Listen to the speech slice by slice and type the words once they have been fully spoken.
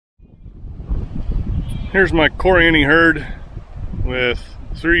Here's my Corriente herd with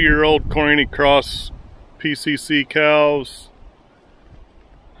 3-year-old Corriente cross PCC cows,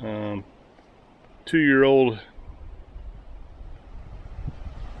 2-year-old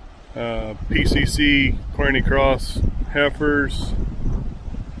PCC Corriente cross heifers.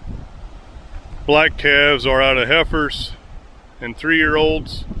 Black calves are out of heifers, and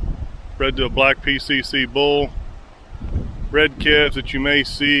 3-year-olds bred to a black PCC bull. Red calves that you may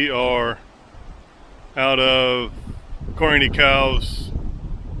see are out of Corriente cows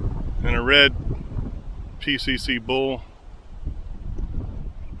and a red PCC bull.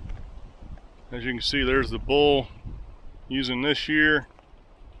 As you can see, there's the bull using this year.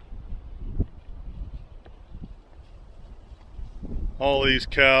 All these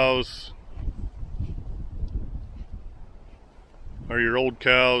cows are your old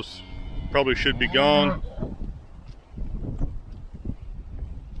cows, probably should be gone.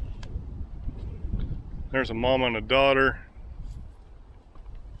 There's a mama and a daughter.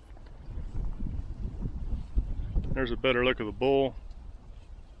 There's a better look of the bull.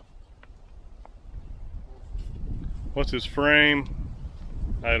 What's his frame?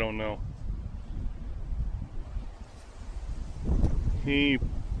 I don't know. He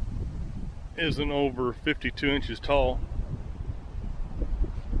isn't over 52 inches tall.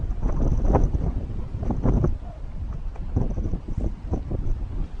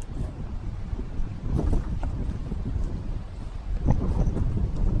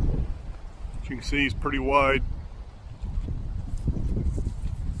 You can see he's pretty wide.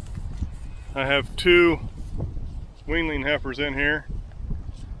 I have 2 weanling heifers in here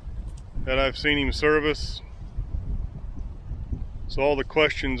that I've seen him service. So all the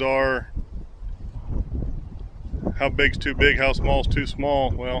questions are, how big's too big, how small's too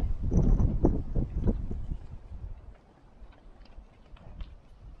small? Well,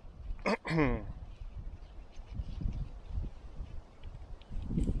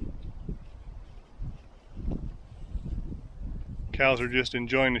 cows are just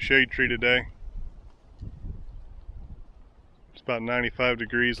enjoying the shade tree today. It's about 95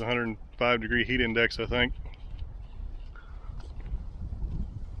 degrees, 105 degree heat index, I think.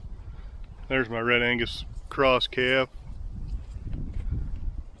 There's my red Angus cross calf.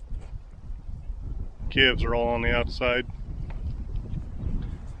 Calves are all on the outside.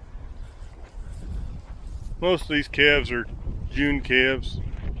 Most of these calves are June calves.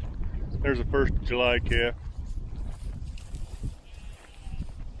 There's a 1st of July calf.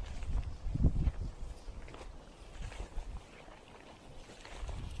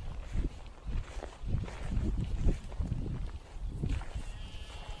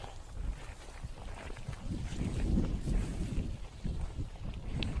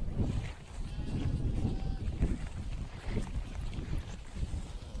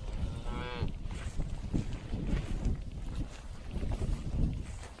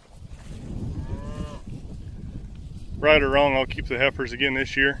 Right or wrong, I'll keep the heifers again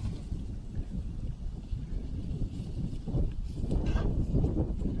this year.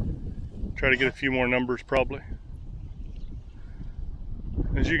 Try to get a few more numbers probably.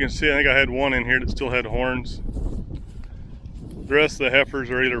 As you can see, I think I had one in here that still had horns. The rest of the heifers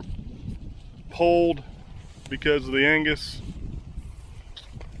are either polled because of the Angus,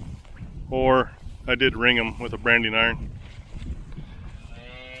 or I did ring them with a branding iron.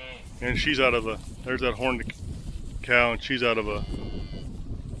 And she's out of there's that horned cow, and she's out of a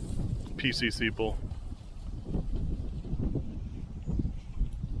PCC bull.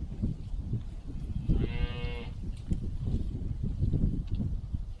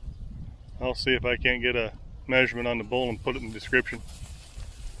 I'll see if I can't get a measurement on the bull and put it in the description.